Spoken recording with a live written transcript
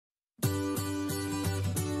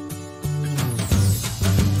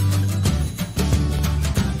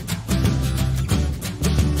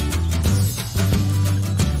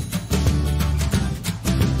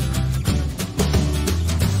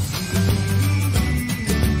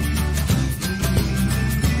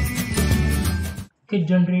Okay,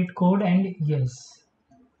 generate code and yes.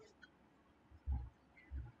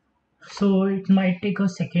 So it might take a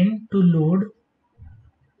second to load.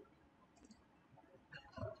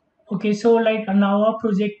 Okay, so like now a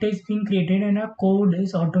project is being created and a code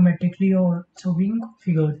is automatically also being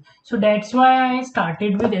configured. So that's why I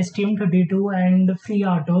started with STM32 and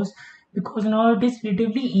FreeRTOS, because now it is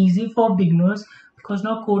relatively easy for beginners, because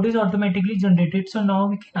now code is automatically generated. So now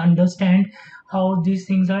we can understand how these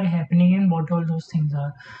things are happening and what all those things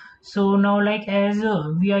are. So now like as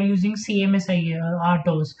we are using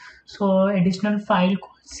CMSIS-RTOS, so additional file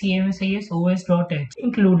called CMSIS-OS.h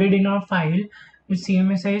included in our file. With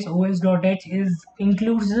CMSIS-OS.h is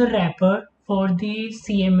includes the wrapper for the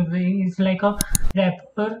CMV. It's like a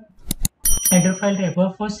wrapper, header file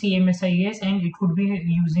wrapper for CMSIS, and it would be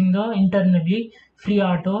using the internally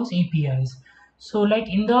FreeRTOS APIs. So like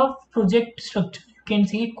in the project structure, you can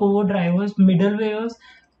see core drivers, middlewares,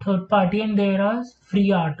 third party, and there are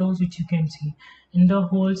FreeRTOS which you can see in the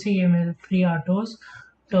whole CML FreeRTOS.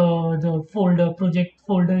 The folder project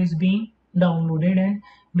folder is being downloaded and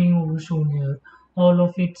being overshown here. All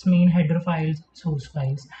of its main header files, source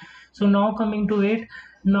files. So now coming to it,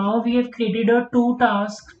 now we have created a two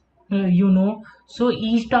task, so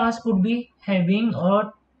each task would be having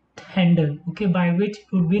a handle, okay, by which it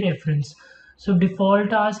would be referenced. So default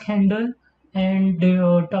task handle and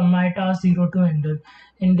my task 02 handle,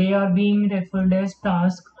 and they are being referred as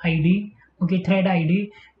task id, okay, thread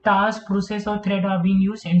id. Task, process or thread are being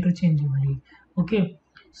used interchangeably, okay.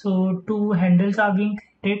 So two handles are being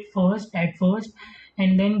created first,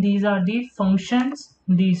 and then these are the functions.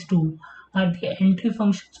 These two are the entry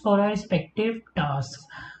functions for our respective tasks.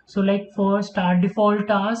 So like for start default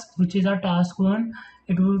task, which is our task 1,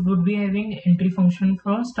 it would be having entry function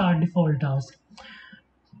for start default task.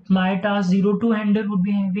 My task 02 handle would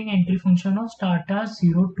be having entry function of start task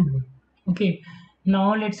 02. Okay,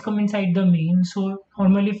 now let's come inside the main. So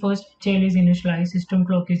normally first chain is initialized, system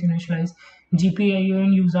clock is initialized, GPIO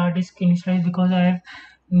and USART is initialized because I have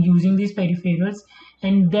using these peripherals,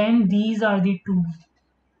 and then these are the two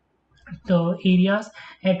the areas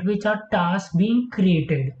at which are tasks being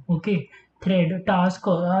created, okay. Thread task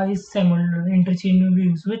is interchangeably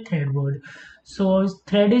used with thread word. So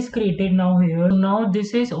thread is created now here. Now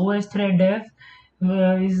this is os thread def,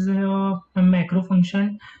 is a macro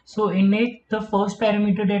function. So in it the first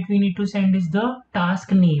parameter that we need to send is the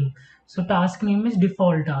task name. So task name is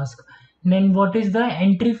default task. Then what is the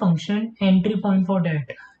entry function, entry point for that?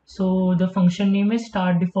 So the function name is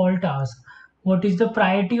start default task. What is the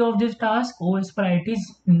priority of this task? OS priority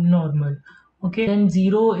is normal, okay. Then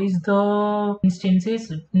 0 is the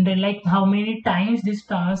instances, then like how many times this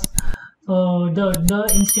task, the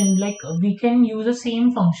instant, like we can use the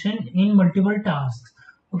same function in multiple tasks,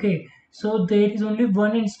 okay. So there is only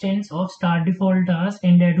one instance of start default task,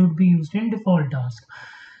 and that would be used in default task.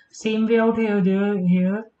 Same way out here,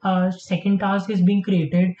 here our second task is being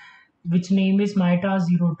created, which name is my task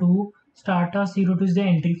 02. Start task 02 is the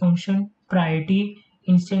entry function, priority,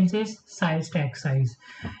 instances, size, stack size,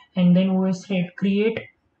 and then os thread create,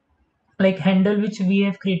 like handle which we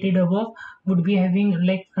have created above would be having,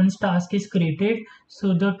 like once task is created,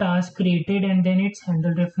 so the task created and then its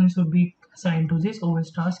handle reference would be assigned to this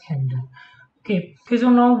os task handle. Okay, so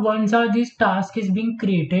now once this task is being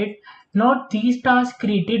created, now these tasks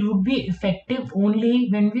created would be effective only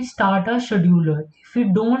when we start a scheduler. If we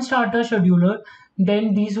don't start a scheduler,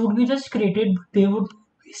 then these would be just created, but they would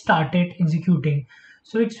be started executing.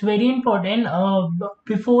 So it's very important,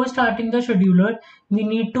 before starting the scheduler, we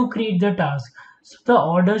need to create the task. So the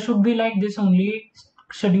order should be like this only.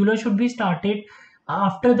 Scheduler should be started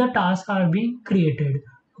after the tasks are being created.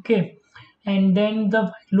 Okay, and then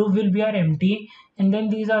the loop will be our empty, and then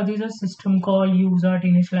these are system call, USART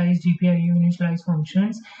initialize, GPIO initialize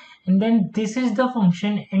functions, and then this is the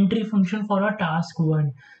function, entry function for our task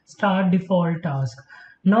 1, start default task.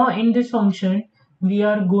 Now in this function we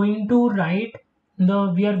are going to write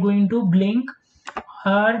we are going to blink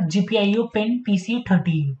our GPIO pin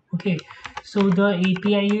PC13, okay. So the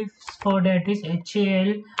API for that is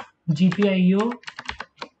HAL GPIO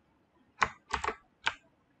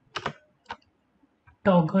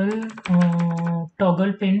toggle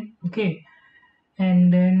pin, okay.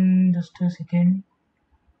 And then just a second,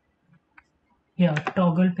 yeah,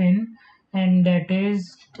 toggle pin, and that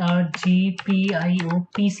is GPIO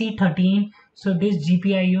PC13. So this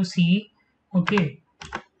GPIO C, okay,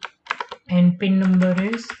 and pin number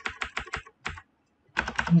is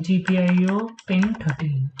GPIO pin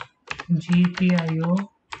 13, GPIO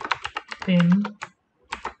pin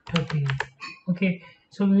 13, okay.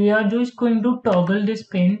 So we are just going to toggle this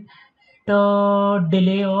pin at a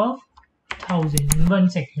delay of 1000 in 1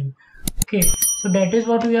 second. Okay, so that is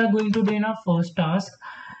what we are going to do in our first task.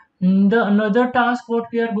 The another task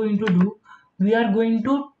what we are going to do, we are going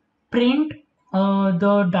to print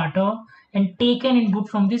the data and take an input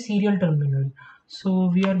from the serial terminal.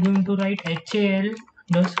 So we are going to write HAL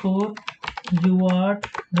underscore UART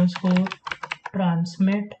underscore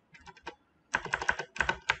transmit.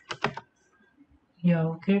 Yeah,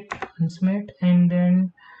 okay, transmit, and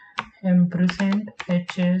then ampersand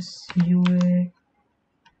HSUA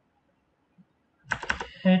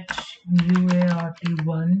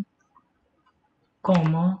HUART1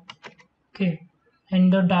 comma. Okay,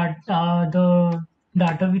 and the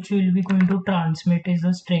data which we will be going to transmit is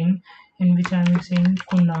a string in which I am saying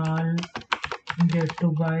Kunal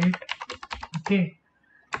Gettobyte. Okay,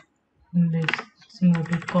 this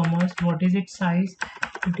inverted commas. What is its size?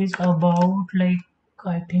 It is about like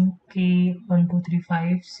I think K 1 2 3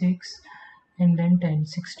 5 6 and then 10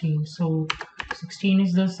 16. So 16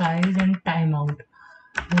 is the size, and timeout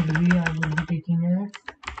would be I will be taking it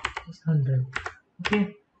as 100.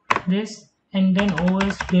 Okay, this, and then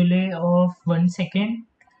OS delay of 1 second,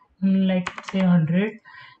 like say 100,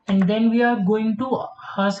 and then we are going to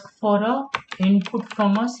ask for a input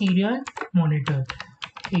from a serial monitor.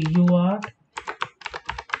 Okay, UART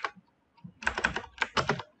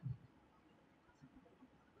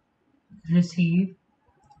receive.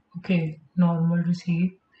 Okay, normal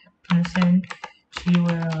receive present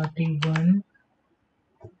GORT1.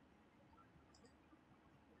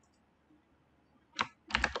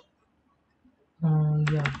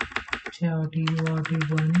 Yeah,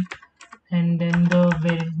 GORT1, and then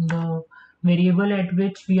the variable at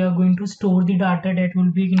which we are going to store the data, that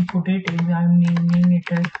will be inputted, and I am naming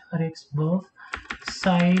it as RxBuff.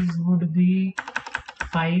 Size would be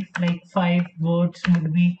 5, like 5 words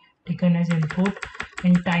would be taken as input,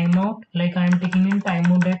 and timeout, like I am taking in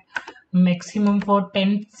timeout at maximum for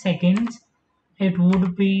 10 seconds it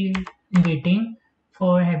would be waiting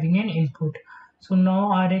for having an input. So now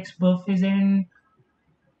RxBuff is in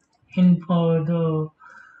the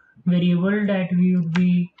variable that we would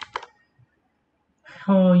be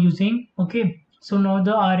using. Okay, so now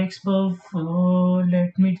the RxBuff,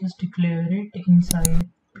 let me just declare it inside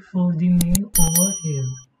before the main over here.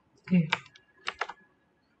 Okay,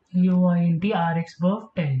 uint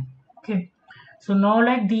RxBuff 10. Okay, so now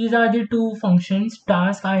like these are the two functions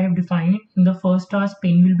task I have defined. In the first task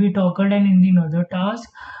pin will be toggled, and in the another task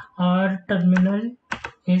our terminal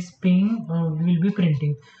is being will be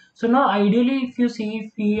printing. So now ideally if you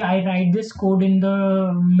see, if I write this code in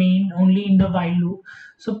the main only in the while loop,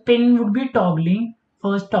 so pin would be toggling,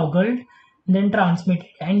 first toggled, then transmitted,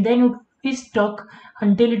 and then it would be stuck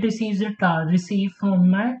until it receives the receive from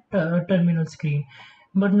my terminal screen.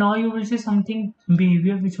 But now you will see something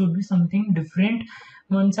behavior which would be something different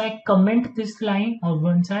once I comment this line or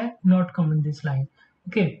once I not comment this line.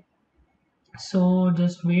 Okay, so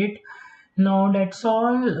just wait. Now that's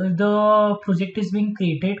all. The project is being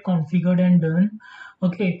created, configured, and done.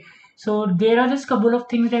 Okay, so there are just couple of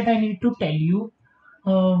things that I need to tell you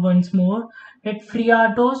once more. That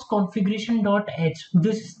FreeRTOS configuration.h,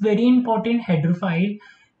 this is very important header file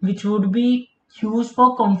which would be used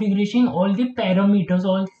for configuring all the parameters,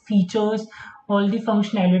 all features, all the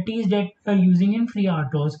functionalities that we are using in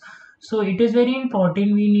FreeRTOS. So it is very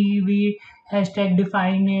important. We hashtag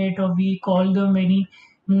define it, or we call the many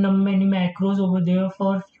macros over there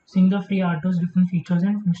for using the FreeRTOS different features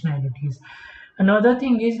and functionalities. Another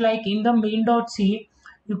thing is like in the main.c,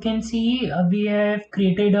 you can see we have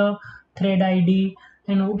created a thread ID,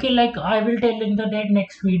 and okay, like I will tell in the that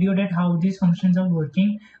next video that how these functions are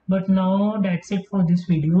working. But now that's it for this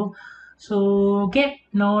video. So okay,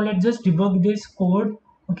 now let's just debug this code.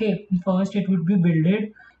 Okay, first it would be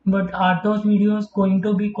builded, but RTOS video is going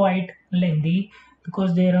to be quite lengthy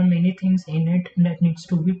because there are many things in it that needs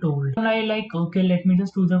to be told. And I like, okay, let me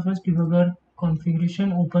just do the first debugger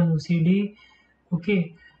configuration, open OCD.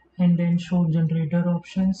 Okay, and then show generator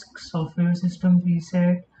options, software system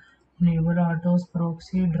reset, enable RTOS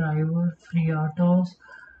proxy, driver, FreeRTOS,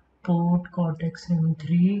 port Cortex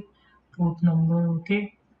M3, port number.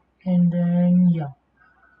 Okay, and then yeah,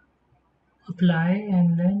 apply,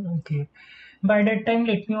 and then okay. By that time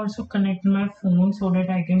let me also connect my phone so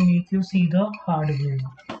that I can make you see the hardware.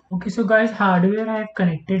 Okay, so guys, hardware I have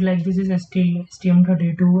connected, like this is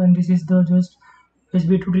STM32, and this is the just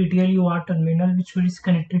USB to DTL UART terminal which is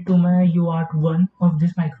connected to my UART1 of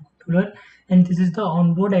this microcontroller, and this is the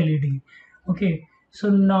onboard LED. Okay,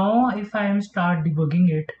 so now if I am start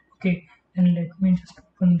debugging it, okay, and let me just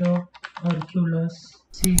open the Hercules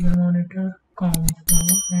serial monitor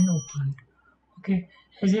COM4 and open it. Okay,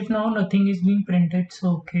 as if now nothing is being printed,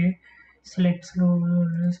 so okay, Select slow.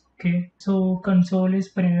 Okay, so console is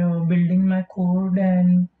building my code,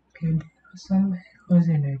 and okay, there are some errors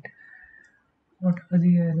in it. What are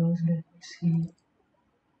the errors? Let me see.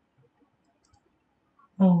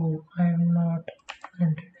 Oh, I am not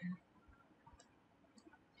entered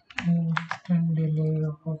in delay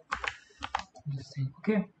of this thing.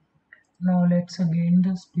 Okay, now let's again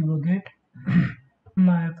just debug it.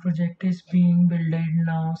 My project is being built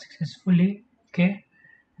now successfully. Okay,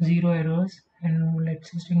 zero errors, and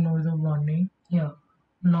let's just ignore the warning. Yeah,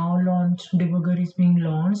 now launch debugger is being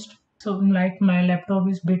launched. So like my laptop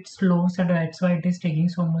is bit slow, so that's why it is taking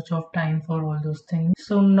so much of time for all those things.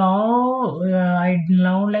 So now I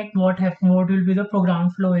now like what will be the program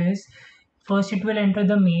flow is, first it will enter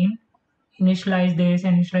the main, initialize this,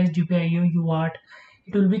 initialize GPIO UART.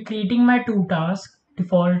 It will be creating my two tasks,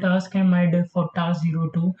 default task and my default task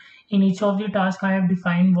 02. In each of the tasks, I have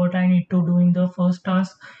defined what I need to do in the first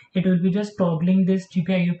task. It will be just toggling this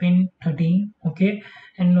GPIO pin 13, okay.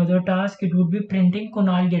 And another task, it would be printing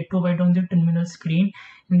Kunal Gettobyte on the terminal screen,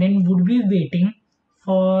 and then would be waiting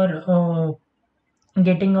for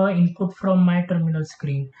getting a input from my terminal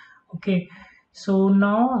screen. Okay, so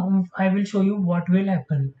now I will show you what will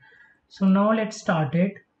happen. So now let's start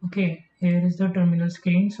it. Okay, here is the terminal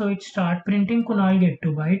screen. So it start printing Kunal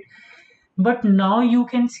Gettobyte. But now you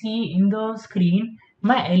can see in the screen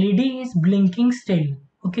my LED is blinking still.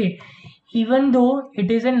 Okay, even though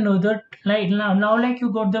it is another, like now like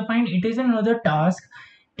you got the point, it is another task.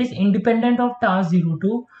 It is independent of task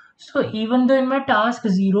 02. So even though in my task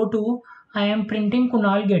 02 I am printing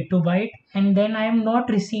Kunal Gettobyte, and then I am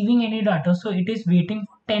not receiving any data, so it is waiting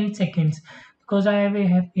for 10 seconds because I have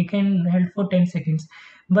it can held for 10 seconds,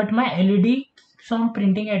 but my LED keeps on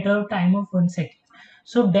printing at a time of 1 second.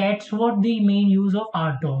 So that's what the main use of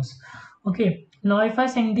RTOS. Okay, now if I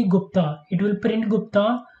send the Gupta, it will print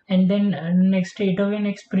Gupta, and then next straight away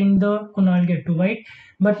next print the Kunal Gettobyte.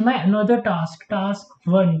 But my another task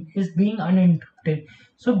 1 is being uninterrupted.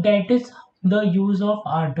 So that is the use of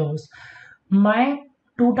RTOS. My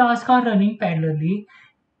two tasks are running parallelly.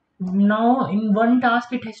 Now in one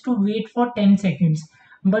task it has to wait for 10 seconds,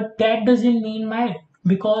 but that doesn't mean my,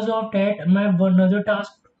 because of that my one other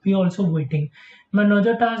task be also waiting. My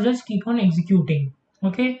another task just keep on executing.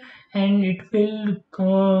 Okay, and it will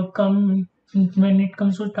come when it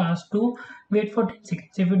comes to task 2, wait for 10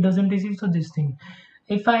 seconds. If it doesn't receive, so this thing,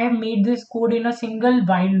 if I have made this code in a single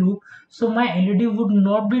while loop, so my LED would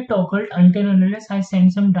not be toggled until unless I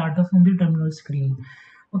send some data from the terminal screen.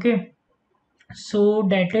 Okay, so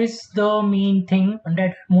that is the main thing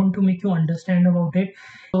that I want to make you understand about it.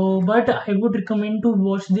 So but I would recommend to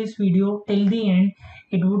watch this video till the end.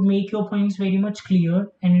 It would make your points very much clear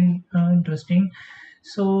and interesting.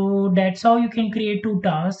 So that's how you can create two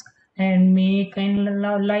tasks and make, and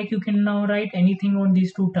like you can now write anything on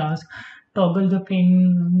these two tasks, toggle the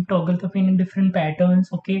pin in different patterns.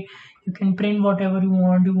 Okay, you can print whatever you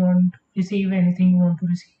want receive anything you want to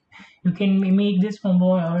receive. You can make this from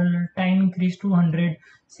time increase to 100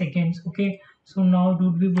 seconds. Okay, so now it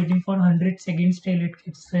would be waiting for 100 seconds till it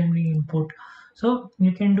gets any input. So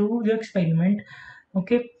you can do the experiment.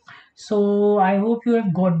 Okay, so I hope you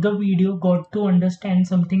have got to understand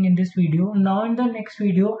something in this video. Now in the next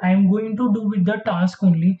video I am going to do with the task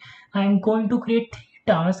only. I am going to create 3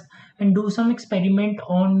 tasks and do some experiment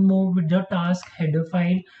on more with the task header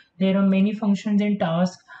file. There are many functions in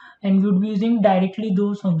task, and we would be using directly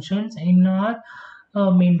those functions in our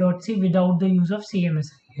main.c without the use of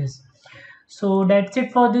CMSIS. So that's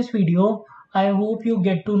it for this video. I hope you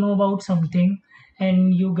get to know about something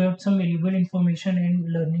and you get some valuable information and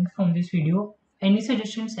learning from this video. Any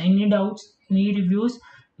suggestions, any doubts, any reviews,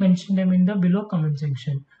 mention them in the below comment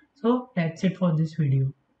section. So that's it for this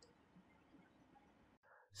video.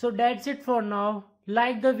 So that's it for now.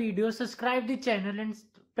 Like the video, subscribe the channel and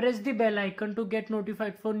press the bell icon to get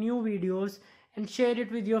notified for new videos, and share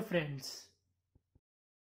it with your friends.